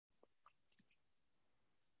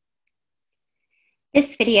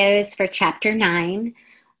This video is for chapter 9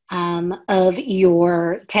 of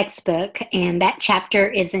your textbook, and that chapter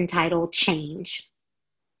is entitled Change.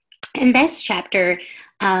 In this chapter,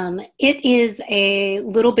 it is a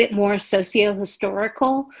little bit more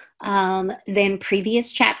socio-historical than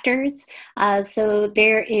previous chapters. So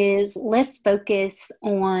there is less focus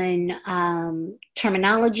on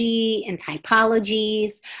terminology and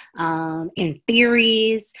typologies and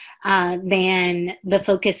theories than the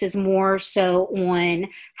focus is more so on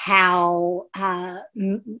how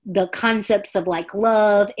the concepts of like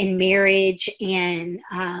love and marriage and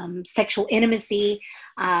sexual intimacy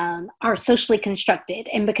are socially constructed.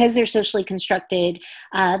 And because they're socially constructed,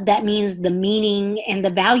 that means the meaning and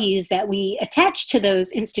the values that we attach to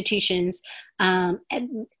those institutions,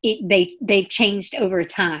 they've changed over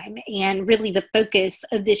time. And really the focus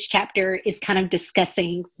of this chapter is kind of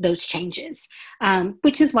discussing those changes,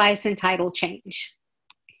 which is why it's entitled Change.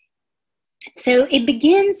 So it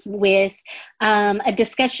begins with a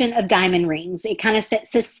discussion of diamond rings. It kind of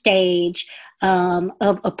sets the stage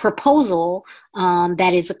of a proposal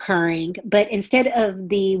that is occurring. But instead of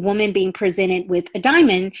the woman being presented with a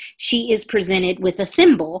diamond, she is presented with a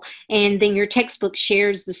thimble. And then your textbook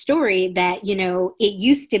shares the story that, you know, it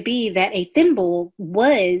used to be that a thimble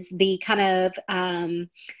was the kind of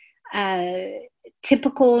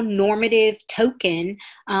typical normative token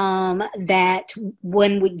that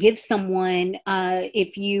one would give someone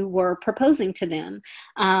if you were proposing to them.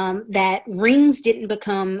 That rings didn't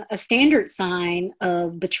become a standard sign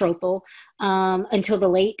of betrothal until the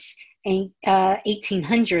late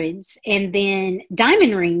 1800s, and then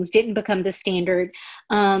diamond rings didn't become the standard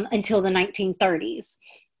until the 1930s.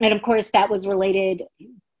 And of course, that was related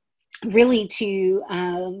really to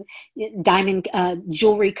diamond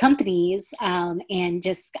jewelry companies and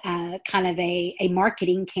just kind of a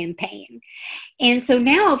marketing campaign. And so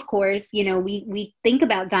now, of course, you know, we think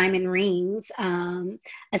about diamond rings,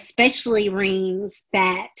 especially rings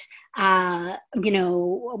that, you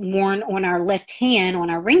know, worn on our left hand, on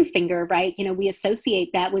our ring finger, right? You know, we associate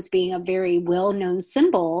that with being a very well-known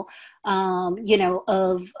symbol, you know,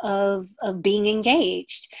 of being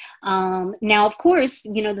engaged. Now, of course,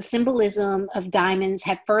 you know, the symbolism of diamonds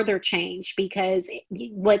have further changed because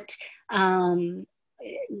what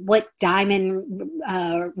diamond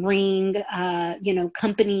ring, you know,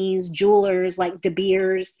 companies, jewelers like De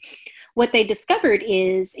Beers, what they discovered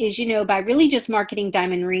is, you know, by really just marketing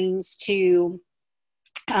diamond rings to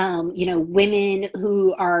you know, women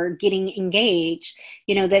who are getting engaged,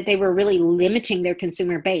 you know, that they were really limiting their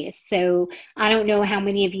consumer base. So I don't know how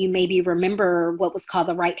many of you maybe remember what was called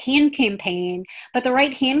the Right Hand campaign, but the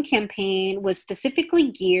Right Hand campaign was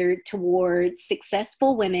specifically geared towards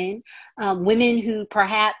successful women, women who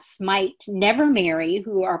perhaps might never marry,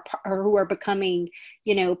 who are becoming,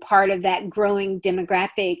 you know, part of that growing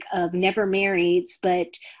demographic of never marrieds, but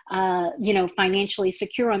you know, financially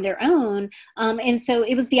secure on their own. And so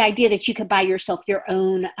it was the idea that you could buy yourself your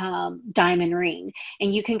own diamond ring.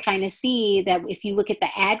 And you can kind of see that if you look at the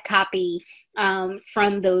ad copy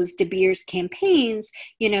from those De Beers campaigns,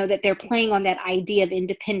 you know, that they're playing on that idea of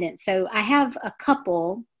independence. So I have a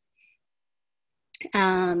couple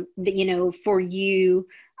that, you know, for you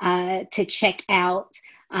to check out.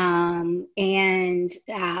 And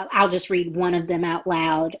I'll just read one of them out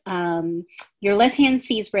loud. Your left hand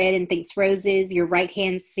sees red and thinks roses. Your right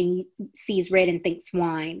hand sees red and thinks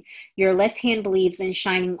wine. Your left hand believes in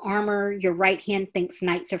shining armor. Your right hand thinks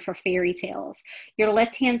knights are for fairy tales. Your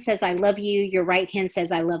left hand says, I love you. Your right hand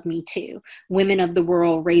says, I love me too. Women of the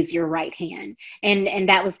world, raise your right hand. And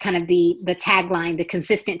that was kind of the tagline, the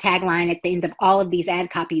consistent tagline at the end of all of these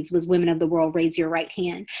ad copies was women of the world, raise your right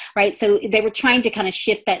hand, right? So they were trying to kind of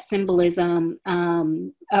shift that symbolism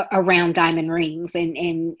around diamond rings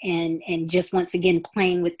and just once again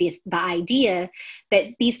playing with the idea that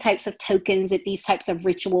these types of tokens, that these types of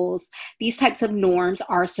rituals, these types of norms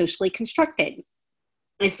are socially constructed.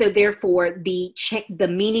 And so therefore the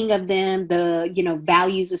meaning of them, the, you know,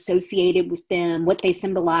 values associated with them, what they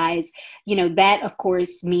symbolize, you know, that of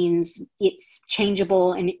course means it's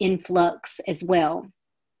changeable and in flux as well.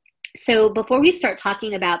 So before we start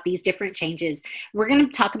talking about these different changes, we're going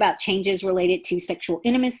to talk about changes related to sexual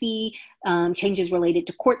intimacy, changes related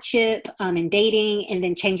to courtship and dating, and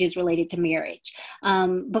then changes related to marriage.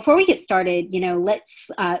 Before we get started, you know, let's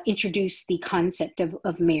introduce the concept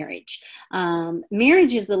of marriage.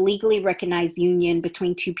 Marriage is a legally recognized union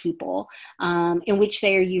between two people in which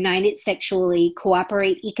they are united sexually,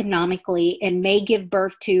 cooperate economically, and may give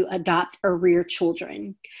birth to, adopt, or rear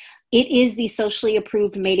children. It is the socially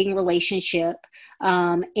approved mating relationship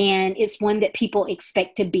And it's one that people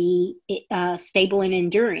expect to be stable and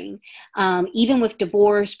enduring. Even with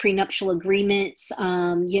divorce, prenuptial agreements,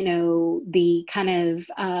 the kind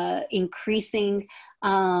of increasing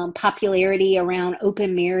popularity around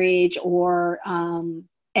open marriage or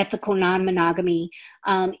ethical non-monogamy,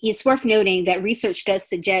 it's worth noting that research does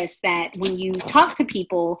suggest that when you talk to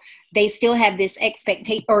people, they still have this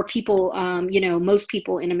expectation, or people, most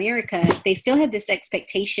people in America, they still have this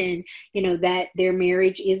expectation, that their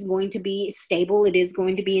marriage is going to be stable, it is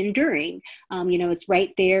going to be enduring. It's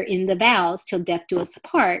right there in the vows, till death do us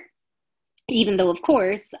apart. Even though, of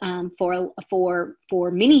course,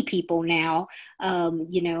 for many people now,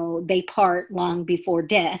 they part long before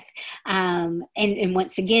death, and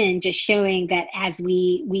once again, just showing that as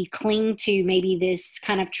we cling to maybe this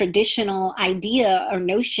kind of traditional idea or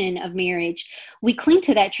notion of marriage, we cling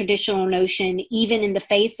to that traditional notion even in the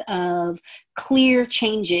face of clear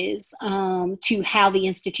changes to how the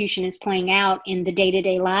institution is playing out in the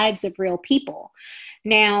day-to-day lives of real people.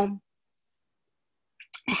 Now,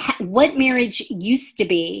 what marriage used to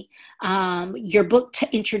be, your book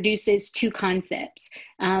introduces two concepts.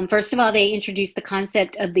 First of all, they introduce the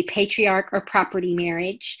concept of the patriarch or property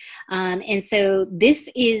marriage. And so this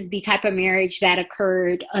is the type of marriage that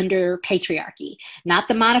occurred under patriarchy, not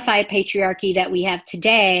the modified patriarchy that we have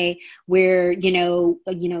today, where,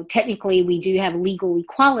 technically we do have legal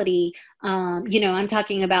equality. I'm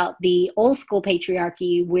talking about the old school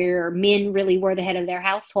patriarchy, where men really were the head of their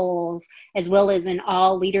households, as well as in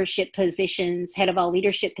all leadership positions, head of all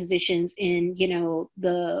leadership positions in,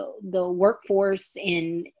 the workforce,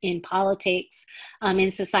 in politics,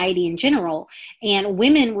 in society in general. And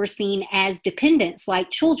women were seen as dependents,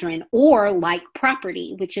 like children or like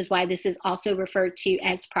property, which is why this is also referred to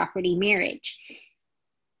as property marriage.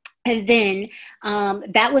 And then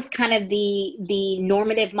that was kind of the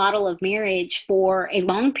normative model of marriage for a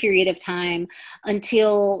long period of time,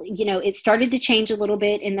 until, it started to change a little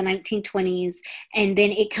bit in the 1920s. And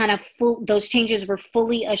then it kind of those changes were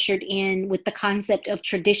fully ushered in with the concept of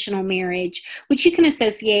traditional marriage, which you can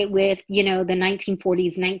associate with, the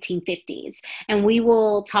 1940s, 1950s. And we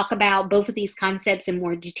will talk about both of these concepts in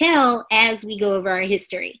more detail as we go over our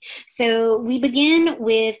history. So we begin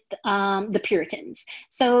with the Puritans.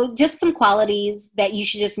 So just some qualities that you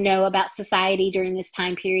should just know about society during this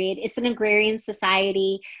time period. It's an agrarian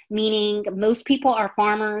society, meaning most people are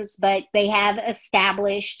farmers, but they have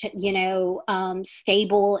established,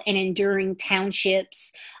 stable and enduring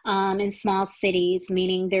townships and small cities,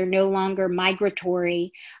 meaning they're no longer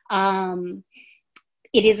migratory.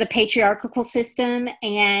 It is a patriarchal system,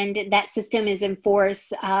 and that system is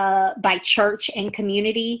enforced by church and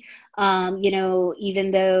community.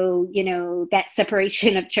 Even though, that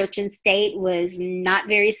separation of church and state was not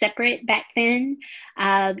very separate back then,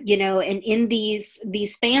 and in these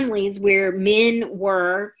families where men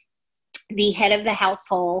were the head of the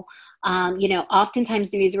household,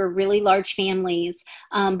 oftentimes these were really large families.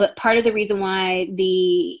 But part of the reason why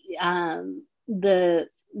the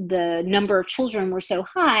number of children were so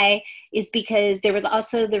high is because there was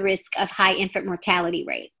also the risk of high infant mortality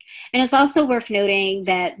rate. And it's also worth noting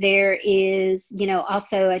that there is,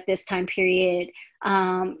 also at this time period,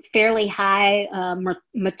 fairly high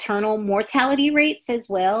maternal mortality rates as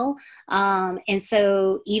well. And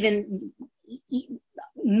so even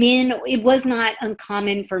men, it was not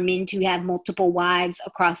uncommon for men to have multiple wives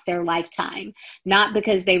across their lifetime, not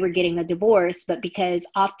because they were getting a divorce, but because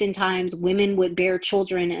oftentimes women would bear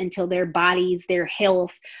children until their bodies, their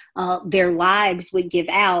health, their lives would give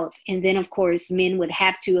out. And then, of course, men would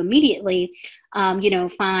have to immediately,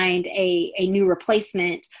 find a new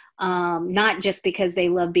replacement, not just because they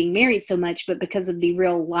love being married so much, but because of the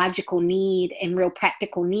real logical need and real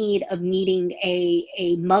practical need of needing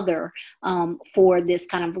a mother for this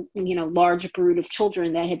kind of, large brood of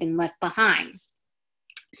children that had been left behind.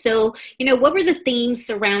 So, what were the themes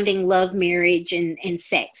surrounding love, marriage, and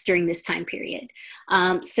sex during this time period?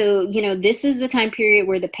 So, this is the time period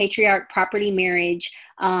where the patriarch property marriage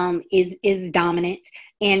is dominant.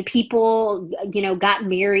 And people, got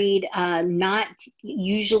married, not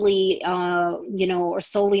usually, or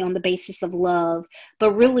solely on the basis of love,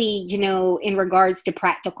 but really, in regards to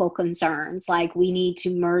practical concerns, like we need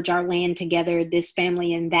to merge our land together, this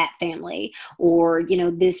family and that family, or,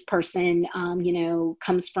 this person,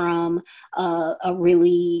 comes from a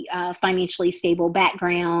really financially stable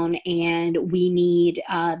background, and we need need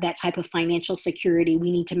that type of financial security.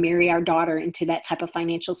 We need to marry our daughter into that type of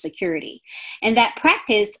financial security. And that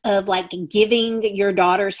practice of like giving your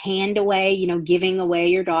daughter's hand away, giving away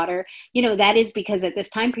your daughter, that is because at this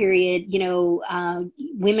time period,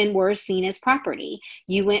 women were seen as property.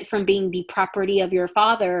 You went from being the property of your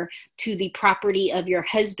father to the property of your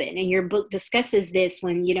husband. And your book discusses this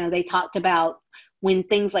when, they talked about when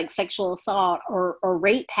things like sexual assault or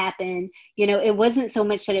rape happen, it wasn't so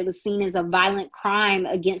much that it was seen as a violent crime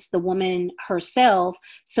against the woman herself,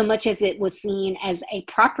 so much as it was seen as a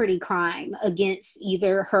property crime against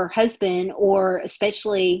either her husband or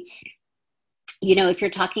especially, if you're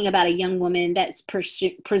talking about a young woman that's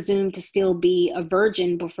presumed to still be a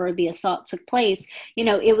virgin before the assault took place,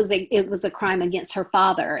 it was a crime against her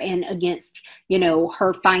father and against,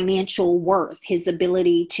 her financial worth, his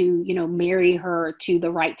ability to, marry her to the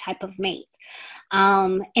right type of mate.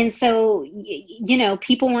 And so,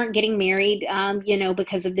 people weren't getting married,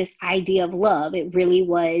 because of this idea of love. It really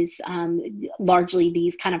was largely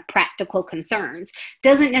these kind of practical concerns.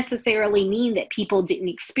 Doesn't necessarily mean that people didn't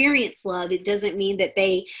experience love. It doesn't mean that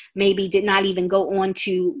they maybe did not even go on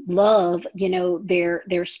to love,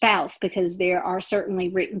 their spouse, because there are certainly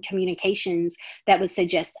written communications that would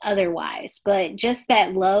suggest otherwise. But just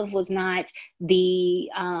that love was not the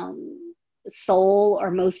sole or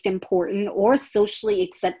most important or socially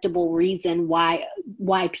acceptable reason why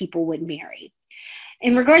people would marry.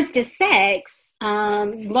 In regards to sex,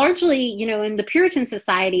 largely, in the Puritan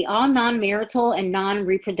society, all non-marital and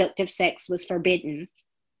non-reproductive sex was forbidden.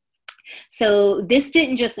 So this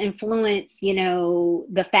didn't just influence,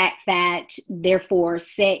 the fact that therefore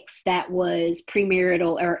sex that was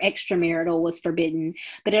premarital or extramarital was forbidden,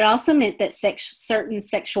 but it also meant that certain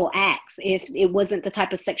sexual acts, if it wasn't the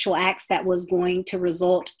type of sexual acts that was going to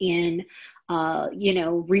result in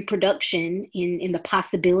reproduction, in the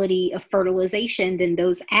possibility of fertilization, then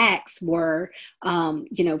those acts were,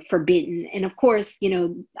 forbidden. And of course,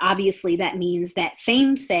 obviously that means that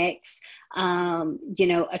same sex,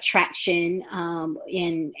 attraction,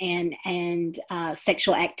 and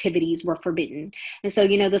sexual activities were forbidden. And so,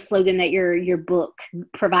 the slogan that your book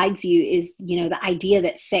provides you is, the idea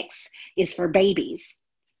that sex is for babies.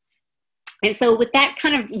 And so with that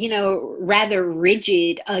kind of, rather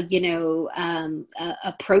rigid,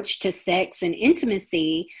 approach to sex and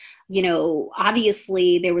intimacy,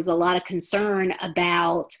 obviously there was a lot of concern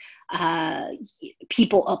about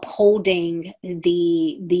people upholding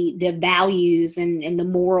the values and the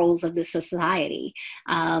morals of the society.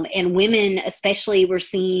 And women especially were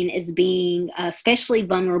seen as being especially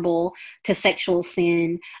vulnerable to sexual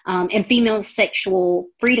sin, and female sexual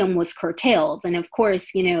freedom was curtailed. And of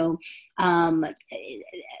course,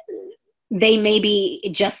 they maybe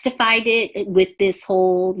justified it with this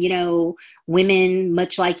whole, women,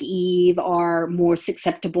 much like Eve, are more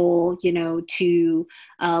susceptible, to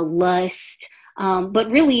lust. But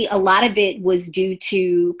really, a lot of it was due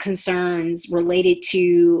to concerns related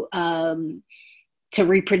to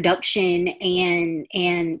reproduction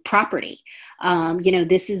and property.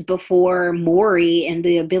 This is before Maury and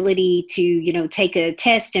the ability to, take a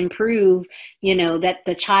test and prove, that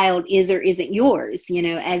the child is or isn't yours.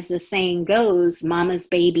 As the saying goes, mama's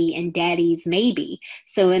baby and daddy's maybe.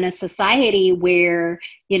 So in a society where,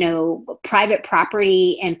 private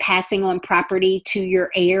property and passing on property to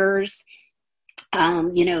your heirs,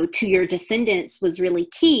 to your descendants was really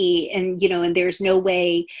key. And, and there's no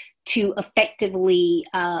way to effectively,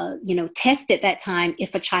 test at that time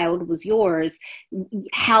if a child was yours.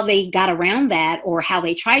 How they got around that, or how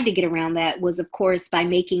they tried to get around that, was, of course, by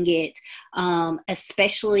making it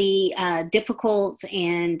especially difficult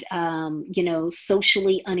and,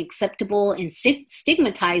 socially unacceptable and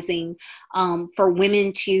stigmatizing for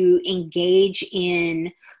women to engage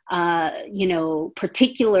in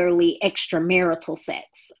particularly extramarital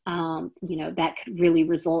sex. That could really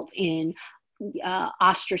result in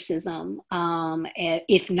ostracism,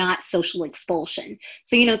 if not social expulsion.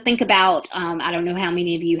 So, think about, I don't know how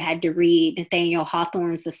many of you had to read Nathaniel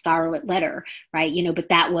Hawthorne's The Scarlet Letter, right? But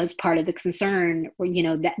that was part of the concern,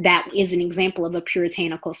 that is an example of a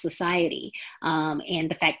puritanical society.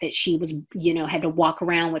 And the fact that she was, had to walk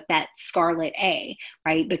around with that scarlet A,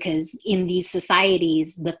 right? Because in these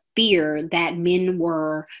societies, the fear that men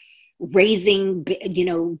were raising,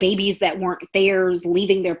 babies that weren't theirs,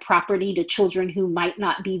 leaving their property to children who might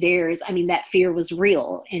not be theirs. I mean, that fear was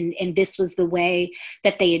real. And this was the way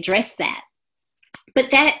that they addressed that. But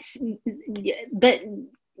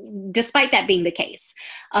despite that being the case,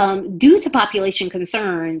 due to population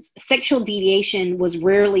concerns, sexual deviation was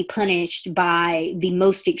rarely punished by the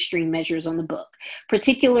most extreme measures on the book,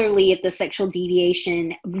 particularly if the sexual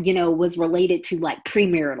deviation, was related to like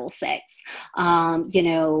premarital sex.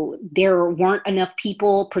 There weren't enough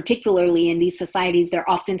people, particularly in these societies, there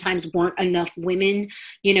oftentimes weren't enough women,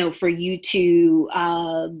 for you to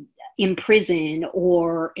imprison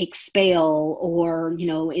or expel or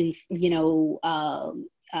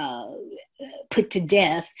put to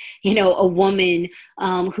death a woman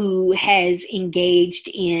who has engaged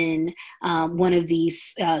in one of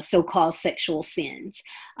these so-called sexual sins.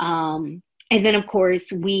 And then, of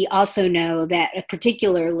course, we also know that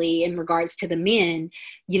particularly in regards to the men,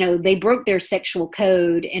 they broke their sexual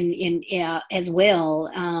code and as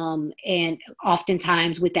well, and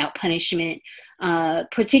oftentimes without punishment,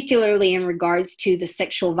 particularly in regards to the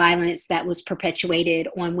sexual violence that was perpetuated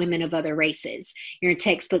on women of other races. Your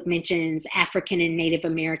textbook mentions African and Native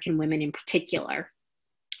American women in particular.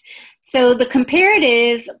 So the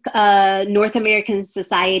comparative North American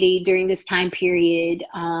society during this time period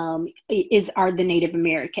are the Native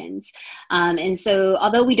Americans. And so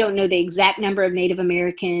although we don't know the exact number of Native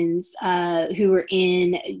Americans who were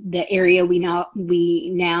in the area we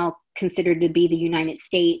now considered to be the United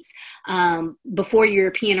States, before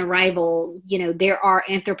European arrival, there are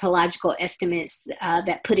anthropological estimates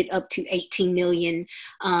that put it up to 18 million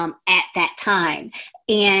at that time.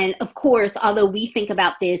 And of course, although we think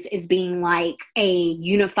about this as being like a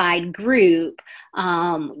unified group,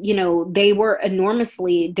 they were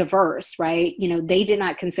enormously diverse, right? They did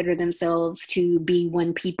not consider themselves to be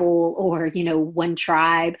one people or, one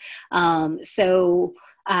tribe.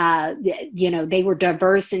 They were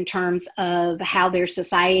diverse in terms of how their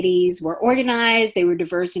societies were organized. They were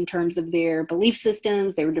diverse in terms of their belief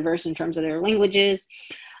systems. They were diverse in terms of their languages.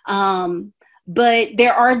 But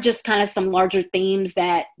there are just kind of some larger themes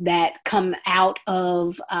that come out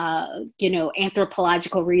of,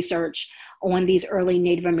 anthropological research on these early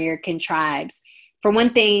Native American tribes. For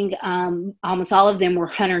one thing, almost all of them were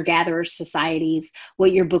hunter-gatherer societies,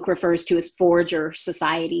 what your book refers to as forager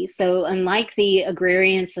societies. So unlike the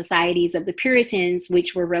agrarian societies of the Puritans,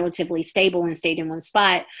 which were relatively stable and stayed in one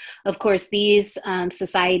spot, of course, these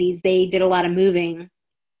societies, they did a lot of moving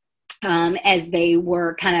as they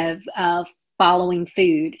were kind of following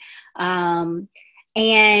food.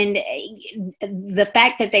 And the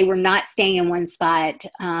fact that they were not staying in one spot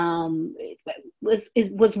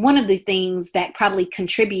was one of the things that probably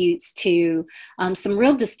contributes to some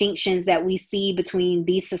real distinctions that we see between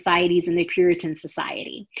these societies and the Puritan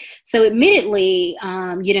society. So admittedly,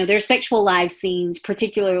 their sexual lives seemed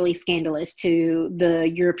particularly scandalous to the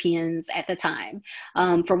Europeans at the time.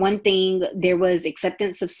 For one thing, there was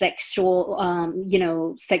acceptance of sexual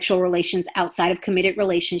relations outside of committed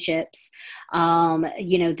relationships.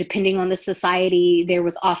 Depending on the society, there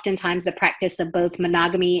was oftentimes a practice of both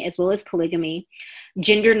monogamy as well as polygamy.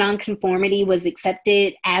 Gender nonconformity was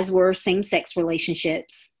accepted, as were same-sex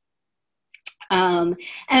relationships. And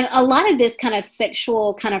a lot of this kind of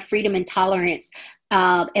sexual kind of freedom and tolerance,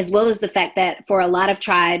 as well as the fact that for a lot of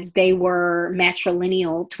tribes, they were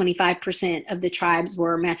matrilineal. 25% of the tribes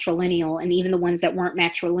were matrilineal. And even the ones that weren't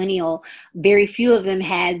matrilineal, very few of them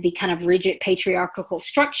had the kind of rigid patriarchal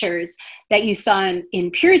structures that you saw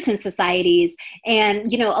in Puritan societies.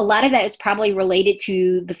 And, a lot of that is probably related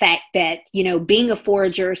to the fact that, being a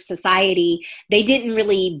forager society, they didn't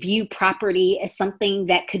really view property as something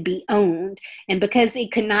that could be owned. And because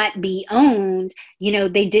it could not be owned,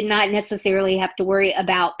 they did not necessarily have to worry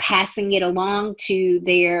about passing it along to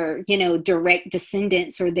their, direct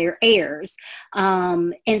descendants or their heirs.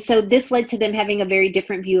 And so this led to them having a very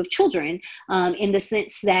different view of children, in the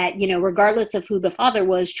sense that, regardless of who the father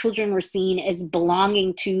was, children were seen as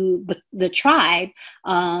belonging to the tribe,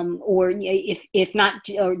 or if not,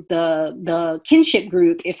 or the kinship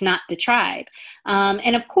group, if not the tribe.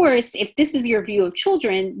 And of course, if this is your view of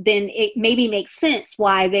children, then it maybe makes sense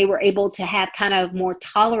why they were able to have kind of more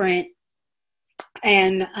tolerant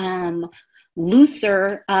and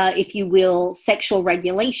looser, if you will, sexual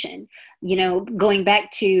regulation. Going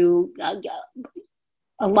back to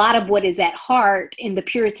a lot of what is at heart in the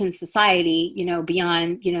Puritan society,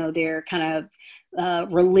 beyond, their kind of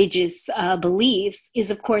religious beliefs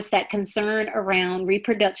is, of course, that concern around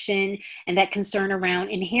reproduction and that concern around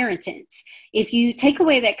inheritance. If you take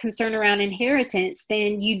away that concern around inheritance,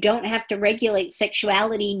 then you don't have to regulate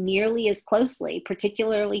sexuality nearly as closely,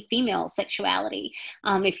 particularly female sexuality.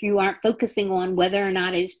 If you aren't focusing on whether or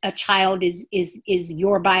not a child is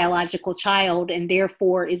your biological child and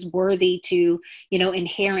therefore is worthy to,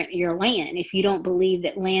 inherit your land. If you don't believe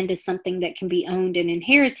that land is something that can be owned and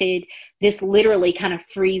inherited, this literally kind of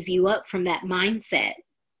frees you up from that mindset.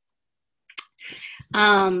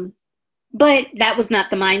 But that was not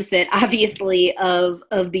the mindset, obviously, of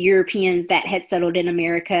the Europeans that had settled in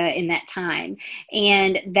America in that time.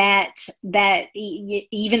 And that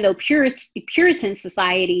even though Puritan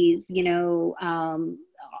societies,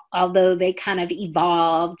 although they kind of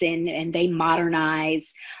evolved and they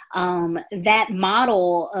modernized, that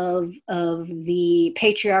model of the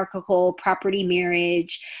patriarchal property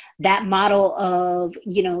marriage, that model of,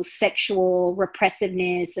 sexual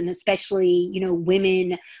repressiveness, and especially,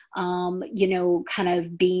 women, kind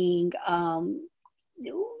of being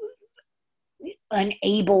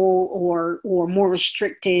unable or more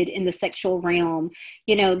restricted in the sexual realm,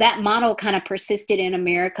 that model kind of persisted in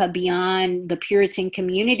America beyond the Puritan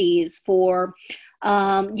communities for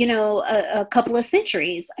a couple of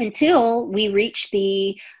centuries, until we reached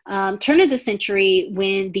the turn of the century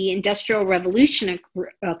when the Industrial Revolution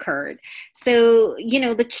occurred. So,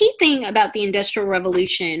 the key thing about the Industrial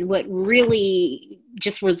Revolution, what really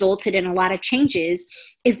just resulted in a lot of changes,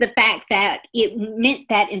 is the fact that it meant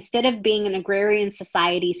that instead of being an agrarian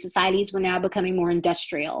society, societies were now becoming more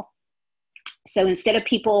industrial. So instead of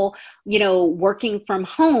people, working from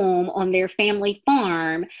home on their family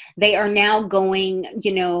farm, they are now going,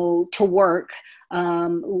 to work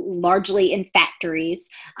largely in factories,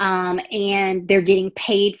 and they're getting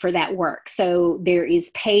paid for that work. So there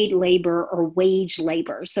is paid labor or wage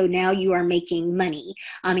labor. So now you are making money.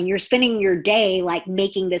 And you're spending your day like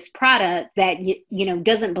making this product that,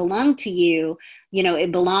 doesn't belong to you.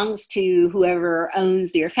 It belongs to whoever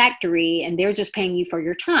owns your factory, and they're just paying you for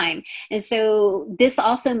your time. And so this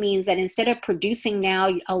also means that instead of producing now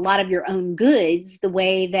a lot of your own goods the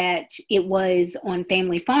way that it was on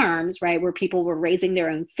family farms, right, where people were raising their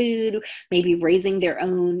own food, maybe raising their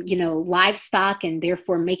own, livestock, and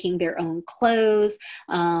therefore making their own clothes.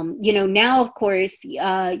 Now, of course,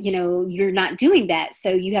 you're not doing that. So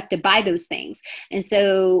you have to buy those things. And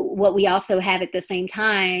so what we also have at the same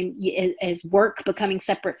time as work becoming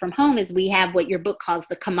separate from home is we have what your book calls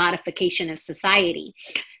the commodification of society.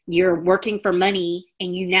 You're working for money,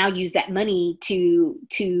 and you now use that money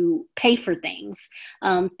to pay for things,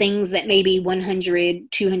 things that maybe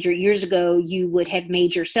 100, 200 years ago you would have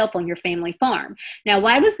made yourself on your family farm. Now,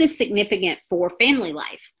 why was this significant for family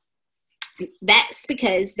life? That's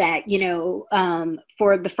because that,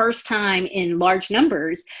 for the first time in large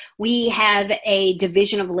numbers, we have a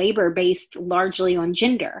division of labor based largely on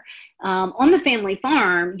gender. On the family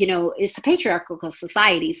farm, it's a patriarchal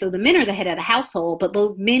society. So the men are the head of the household, but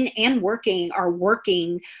both men and working are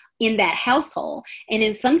working in that household. And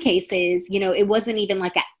in some cases, it wasn't even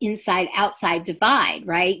like an inside outside divide,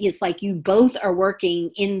 right? It's like you both are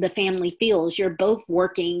working in the family fields. You're both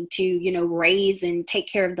working to, raise and take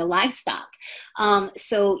care of the livestock.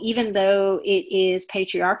 So even though it is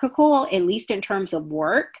patriarchal, at least in terms of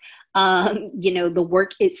work, the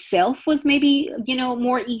work itself was maybe,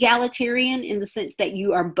 more egalitarian in the sense that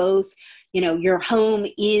you are both, your home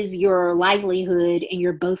is your livelihood, and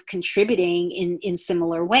you're both contributing in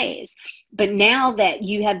similar ways. But now that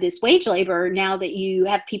you have this wage labor, now that you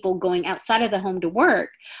have people going outside of the home to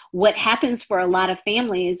work, what happens for a lot of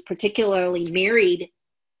families, particularly married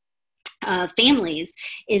families,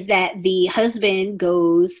 is that the husband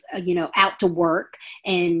goes, out to work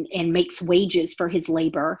and makes wages for his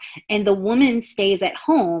labor, and the woman stays at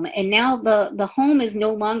home. And now the home is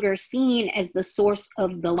no longer seen as the source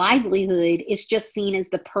of the livelihood; it's just seen as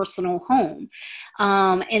the personal home.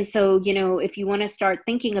 And so, if you want to start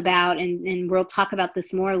thinking about, and we'll talk about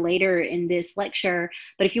this more later in this lecture,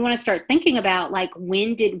 but if you want to start thinking about like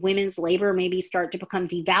when did women's labor maybe start to become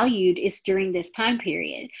devalued, it's during this time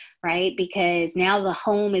period, right? Because now the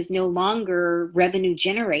home is no longer revenue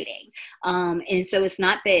generating. And so it's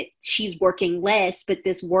not that she's working less, but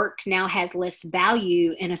this work now has less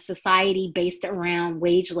value in a society based around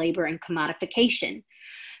wage labor and commodification.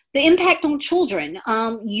 The impact on children.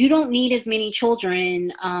 You don't need as many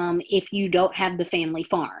children if you don't have the family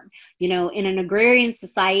farm. In an agrarian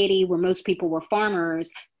society where most people were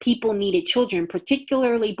farmers, people needed children,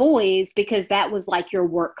 particularly boys, because that was like your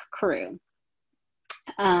work crew.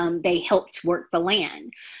 They helped work the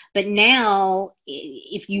land. But now,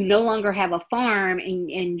 if you no longer have a farm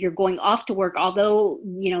and you're going off to work, although,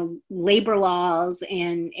 labor laws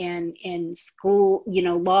and school,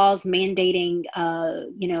 laws mandating,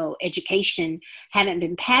 education haven't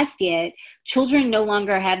been passed yet, children no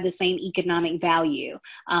longer have the same economic value.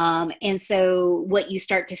 And so what you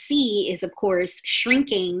start to see is, of course,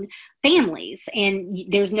 shrinking families, and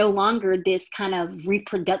there's no longer this kind of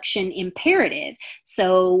reproduction imperative.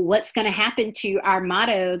 So what's going to happen to our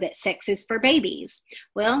motto that sex is for babies?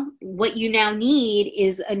 Well, what you now need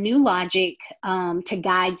is a new logic to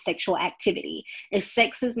guide sexual activity. If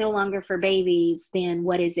sex is no longer for babies, then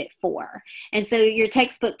what is it for? And so your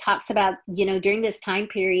textbook talks about, during this time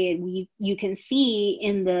period, you can see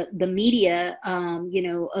in the media,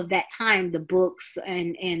 of that time, the books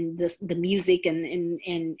and the music and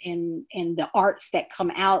the arts that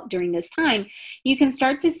come out during this time, you can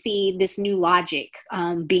start to see this new logic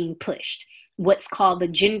being pushed, what's called the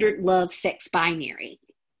gendered love sex binary,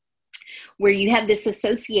 where you have this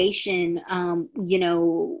association,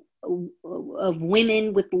 of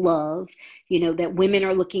women with love, that women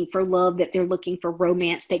are looking for love, that they're looking for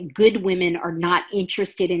romance, that good women are not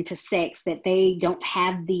interested into sex, that they don't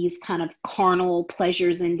have these kind of carnal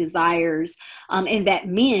pleasures and desires, and that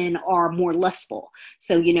men are more lustful.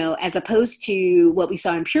 So, as opposed to what we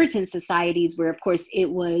saw in Puritan societies, where, of course,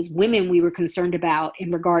 it was women we were concerned about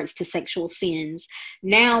in regards to sexual sins.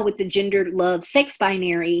 Now, with the gendered love sex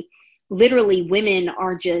binary, literally women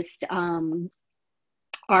are just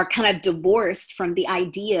are kind of divorced from the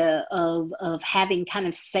idea of having kind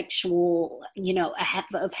of sexual,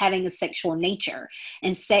 of having a sexual nature,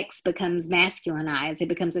 and sex becomes masculinized. It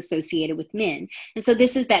becomes associated with men. And so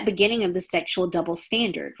this is that beginning of the sexual double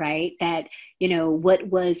standard, right? That, what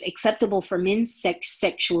was acceptable for men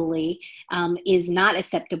sexually is not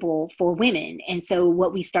acceptable for women. And so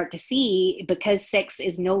what we start to see, because sex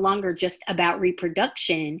is no longer just about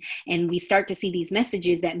reproduction, and we start to see these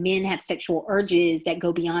messages that men have sexual urges that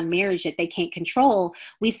go beyond marriage that they can't control,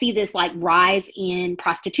 we see this like rise in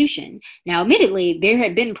prostitution. Now, admittedly, there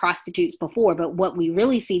had been prostitutes before, but what we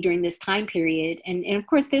really see during this time period, and of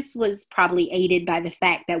course, this was probably aided by the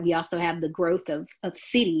fact that we also have the growth of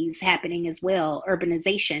cities happening as well,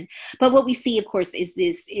 urbanization. But what we see, of course, is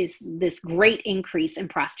this great increase in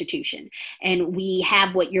prostitution. And we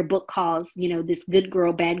have what your book calls, this good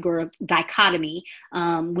girl, bad girl dichotomy,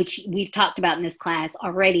 which we've talked about in this class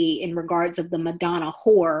already in regards of the Madonna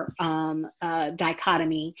whore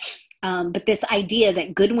dichotomy. But this idea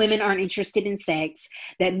that good women aren't interested in sex,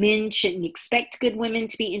 that men shouldn't expect good women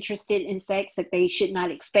to be interested in sex, that they should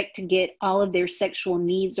not expect to get all of their sexual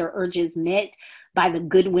needs or urges met by the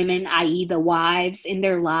good women, i.e. the wives in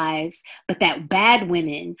their lives, but that bad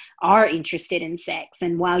women are interested in sex.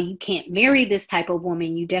 And while you can't marry this type of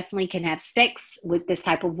woman, you definitely can have sex with this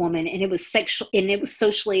type of woman. And it was sexual, and it was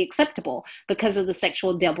socially acceptable because of the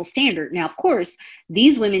sexual double standard. Now, of course,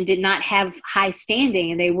 these women did not have high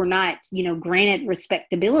standing, and they were not, granted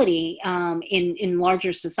respectability in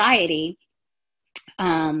larger society.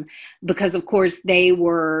 Because of course they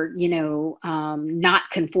were, not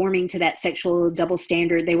conforming to that sexual double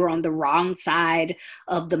standard. They were on the wrong side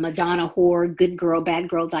of the Madonna whore, good girl, bad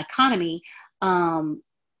girl dichotomy.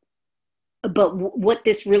 But what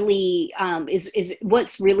this really is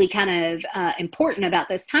what's really kind of important about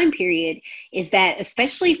this time period is that,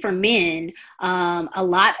 especially for men, a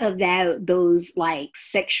lot of those like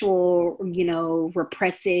sexual,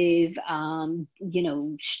 repressive,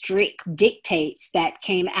 strict dictates that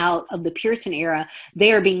came out of the Puritan era,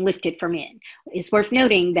 they are being lifted for men. It's worth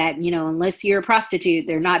noting that, unless you're a prostitute,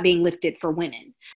 they're not being lifted for women.